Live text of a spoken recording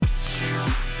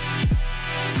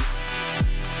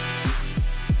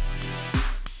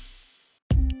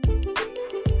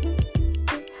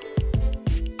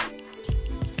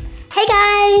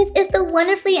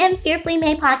Wonderfully and Fearfully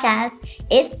Made podcast.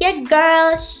 It's your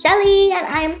girl, Shelly, and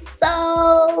I am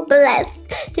so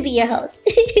blessed to be your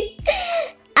host.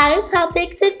 Our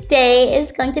topic today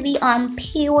is going to be on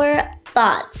pure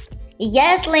thoughts.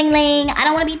 Yes, Ling Ling, I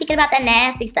don't want to be thinking about that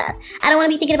nasty stuff. I don't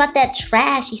want to be thinking about that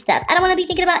trashy stuff. I don't want to be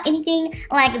thinking about anything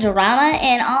like drama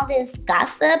and all this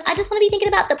gossip. I just want to be thinking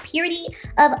about the purity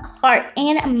of heart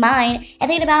and mind and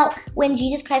thinking about when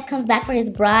Jesus Christ comes back for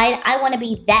his bride. I want to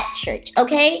be that church,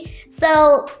 okay?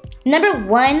 So, number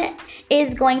one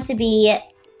is going to be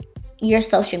your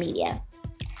social media.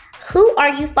 Who are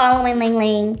you following, Ling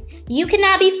Ling? You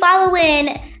cannot be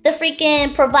following the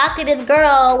freaking provocative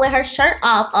girl with her shirt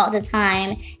off all the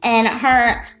time and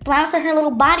her flouncing her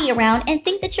little body around and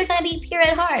think that you're going to be pure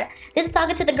at heart. This is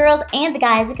talking to the girls and the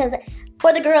guys, because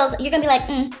for the girls, you're going to be like,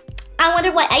 I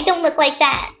wonder why I don't look like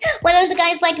that. Why don't the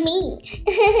guys like me?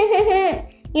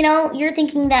 You know, you're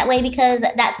thinking that way because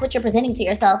that's what you're presenting to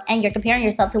yourself, and you're comparing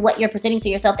yourself to what you're presenting to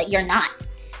yourself that you're not.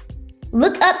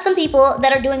 Look up some people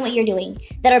that are doing what you're doing,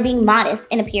 that are being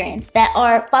modest in appearance, that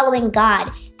are following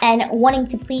God and wanting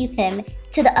to please him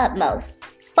to the utmost.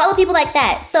 Follow people like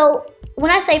that. So when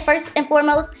I say first and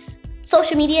foremost,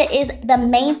 social media is the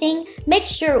main thing. Make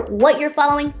sure what you're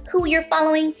following, who you're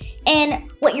following,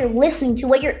 and what you're listening to,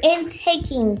 what you're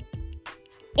intaking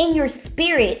in your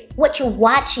spirit, what you're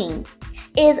watching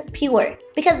is pure.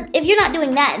 Because if you're not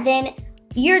doing that, then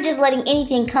you're just letting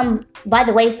anything come by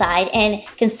the wayside and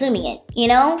consuming it, you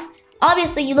know?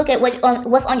 Obviously, you look at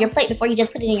what's on your plate before you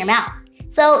just put it in your mouth.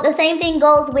 So the same thing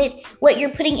goes with what you're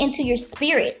putting into your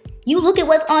spirit. You look at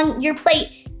what's on your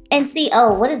plate and see,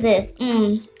 oh, what is this?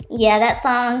 Yeah, that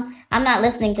song, I'm not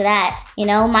listening to that. You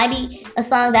know, might be a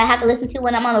song that I have to listen to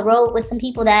when I'm on the road with some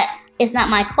people that it's not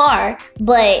my car.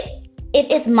 But if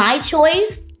it's my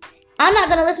choice, I'm not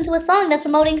going to listen to a song that's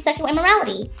promoting sexual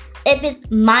immorality. If it's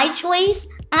my choice,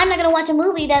 I'm not going to watch a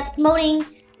movie that's promoting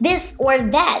this or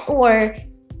that or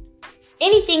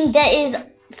anything that is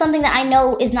something that I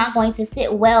know is not going to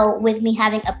sit well with me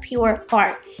having a pure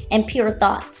heart and pure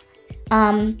thoughts.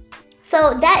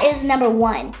 So that is number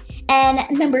one. And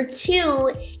number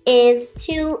two is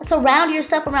to surround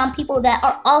yourself around people that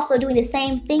are also doing the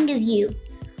same thing as you.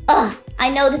 I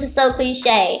know this is so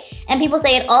cliche, and people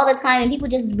say it all the time, and people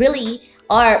just really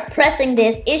are pressing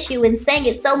this issue and saying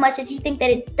it so much that you think that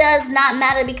it does not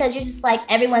matter because you're just like,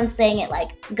 everyone's saying it.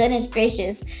 Like, goodness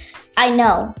gracious, I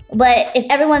know. But if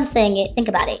everyone's saying it, think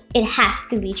about it. It has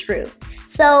to be true.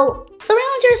 So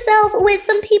surround yourself with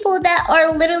some people that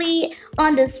are literally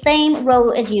on the same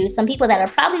road as you. Some people that are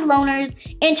probably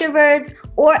loners, introverts,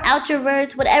 or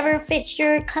outroverts, whatever fits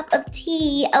your cup of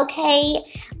tea, okay?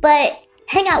 But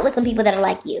hang out with some people that are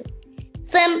like you.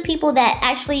 Some people that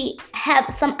actually have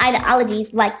some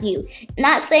ideologies like you.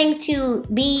 Not saying to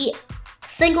be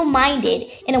single-minded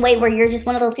in a way where you're just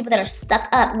one of those people that are stuck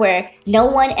up where no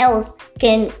one else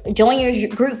can join your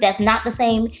group that's not the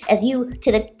same as you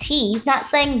to the T. Not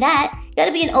saying that. You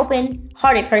gotta be an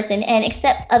open-hearted person and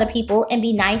accept other people and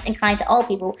be nice and kind to all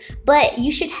people. But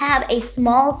you should have a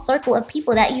small circle of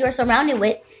people that you are surrounded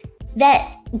with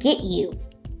that get you.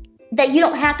 That you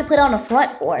don't have to put on a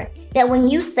front for. That when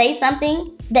you say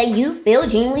something that you feel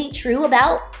genuinely true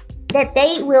about, that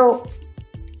they will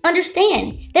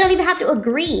understand. They don't even have to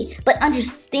agree, but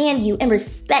understand you and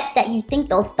respect that you think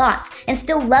those thoughts and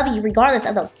still love you regardless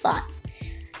of those thoughts.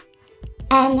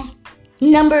 And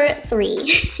number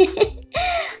three,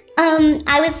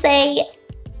 I would say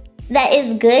that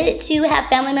it's good to have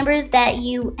family members that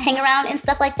you hang around and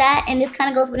stuff like that. And this kind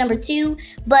of goes with number two,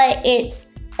 but it's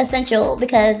essential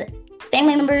because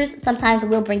family members sometimes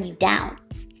will bring you down.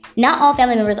 Not all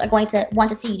family members are going to want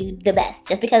to see you do the best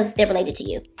just because they're related to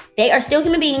you. They are still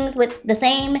human beings with the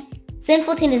same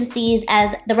sinful tendencies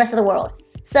as the rest of the world.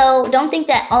 So don't think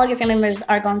that all of your family members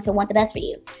are going to want the best for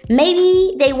you.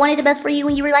 Maybe they wanted the best for you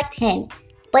when you were like 10,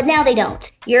 but now they don't.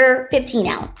 You're 15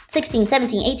 now, 16,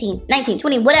 17, 18, 19,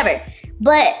 20, whatever.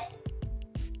 But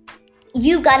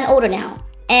you've gotten older now,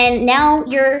 and now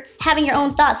you're having your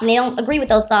own thoughts, and they don't agree with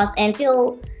those thoughts and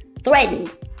feel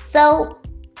threatened. So,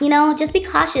 you know, just be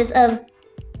cautious of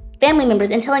family members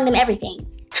and telling them everything.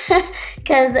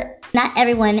 Because not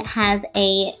everyone has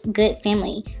a good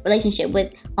family relationship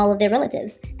with all of their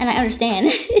relatives. And I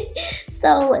understand.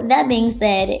 So that being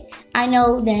said, I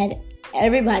know that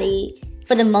everybody,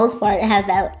 for the most part, has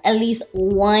that at least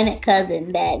one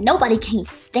cousin that nobody can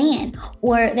stand.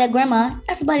 Or that grandma,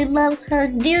 everybody loves her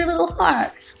dear little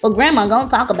heart. But grandma gonna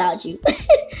talk about you.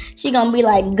 She gonna be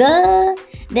like, good,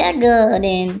 they're good,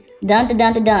 and dun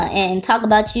and talk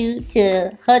about you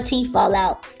till her teeth fall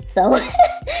out. So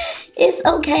It's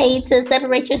okay to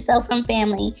separate yourself from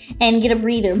family and get a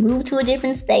breather. Move to a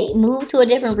different state, move to a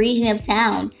different region of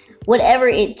town, whatever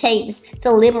it takes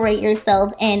to liberate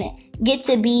yourself and get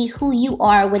to be who you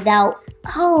are without,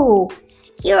 oh,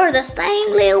 you're the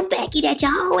same little Becky that you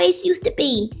always used to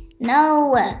be.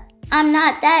 No, I'm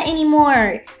not that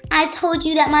anymore. I told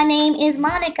you that my name is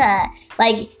Monica.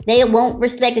 Like, they won't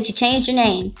respect that you changed your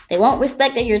name. They won't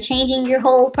respect that you're changing your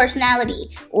whole personality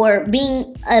or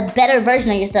being a better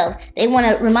version of yourself. They want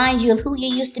to remind you of who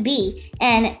you used to be.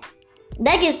 And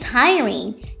that gets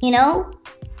tiring, you know?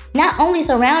 Not only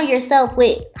surround yourself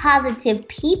with positive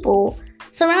people,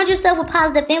 surround yourself with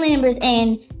positive family members,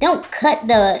 and don't cut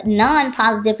the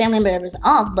non-positive family members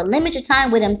off, but limit your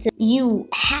time with them till you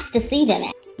have to see them.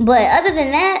 But other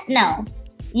than that, no.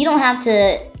 You don't have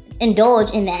to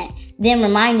indulge in that, them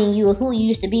reminding you of who you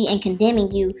used to be and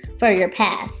condemning you for your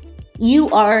past. You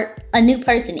are a new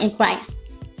person in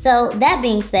Christ. So that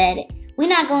being said, we're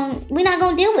not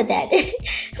gonna deal with that.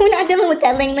 We're not dealing with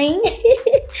that, Ling Ling.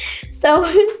 So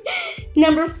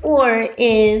number 4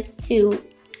 is to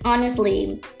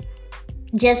honestly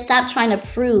just stop trying to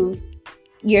prove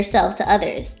yourself to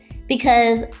others.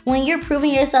 Because when you're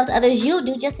proving yourself to others, you'll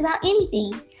do just about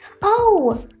anything.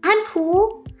 Oh, I'm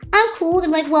cool. They're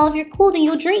like, well, if you're cool, then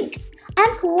you'll drink.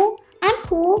 I'm cool.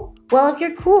 Well, if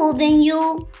you're cool, then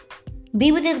you'll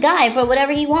be with this guy for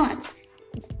whatever he wants.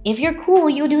 If you're cool,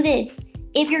 you'll do this.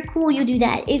 If you're cool, you do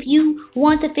that. If you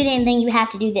want to fit in, then you have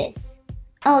to do this.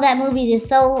 Oh, that movie is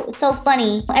so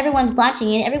funny. Everyone's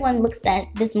watching it. Everyone looks at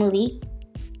this movie.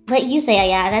 But you say, oh,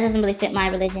 yeah, that doesn't really fit my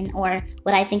religion or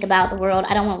what I think about the world.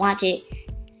 I don't want to watch it.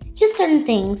 Just certain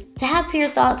things. To have pure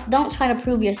thoughts, don't try to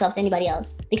prove yourself to anybody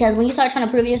else. Because when you start trying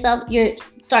to prove yourself, you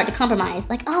start to compromise.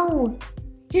 Like, oh,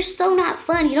 you're so not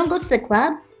fun. You don't go to the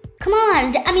club? Come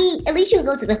on. I mean, at least you could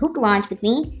go to the hookah lounge with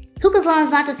me. Hookah lounge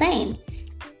is not the same.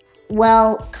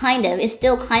 Well, kind of. It's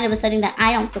still kind of a setting that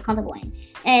I don't feel comfortable in.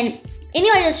 And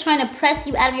anybody that's trying to press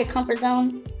you out of your comfort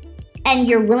zone and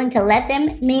you're willing to let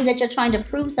them means that you're trying to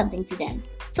prove something to them.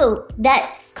 So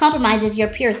that compromises your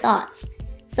pure thoughts.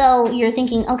 So you're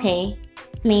thinking, okay,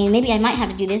 I mean, maybe I might have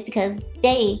to do this because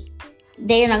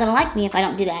they're not going to like me if I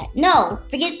don't do that. No,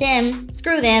 forget them.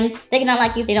 Screw them. They cannot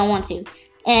like you if they don't want to.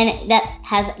 And that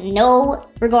has no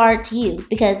regard to you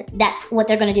because that's what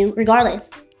they're going to do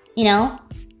regardless. You know,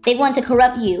 they want to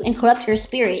corrupt you and corrupt your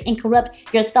spirit and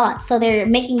corrupt your thoughts. So they're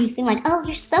making you seem like, oh,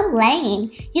 you're so lame.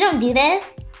 You don't do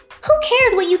this. Who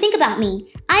cares what you think about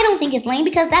me? I don't think it's lame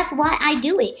because that's why I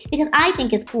do it. Because I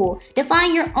think it's cool.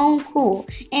 Define your own cool.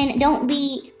 And don't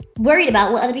be worried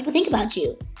about what other people think about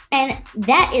you. And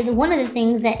that is one of the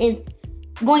things that is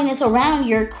going to surround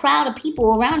your crowd of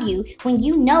people around you when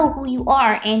you know who you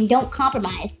are and don't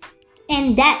compromise.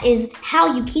 And that is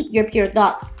how you keep your pure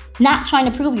thoughts. Not trying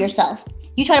to prove yourself.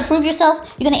 You try to prove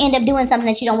yourself, you're going to end up doing something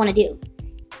that you don't want to do.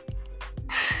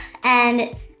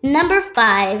 And number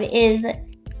 5 is,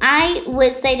 I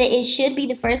would say that it should be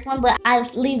the first one, but I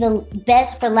leave the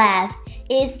best for last,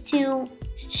 is to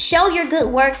show your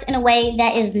good works in a way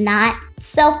that is not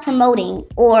self-promoting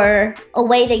or a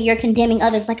way that you're condemning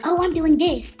others. Like, oh, I'm doing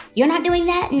this. You're not doing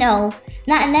that? No,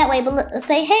 not in that way. But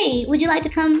say, hey, would you like to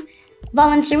come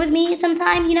volunteer with me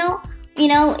sometime? You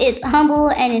know, it's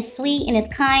humble and it's sweet and it's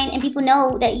kind. And people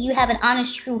know that you have an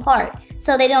honest, true heart.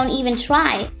 So they don't even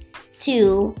try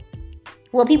to...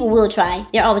 Well, people will try.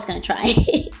 They're always going to try.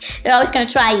 They're always going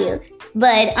to try you.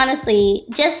 But honestly,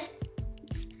 just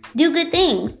do good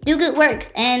things. Do good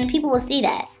works. And people will see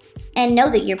that and know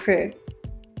that you're pure.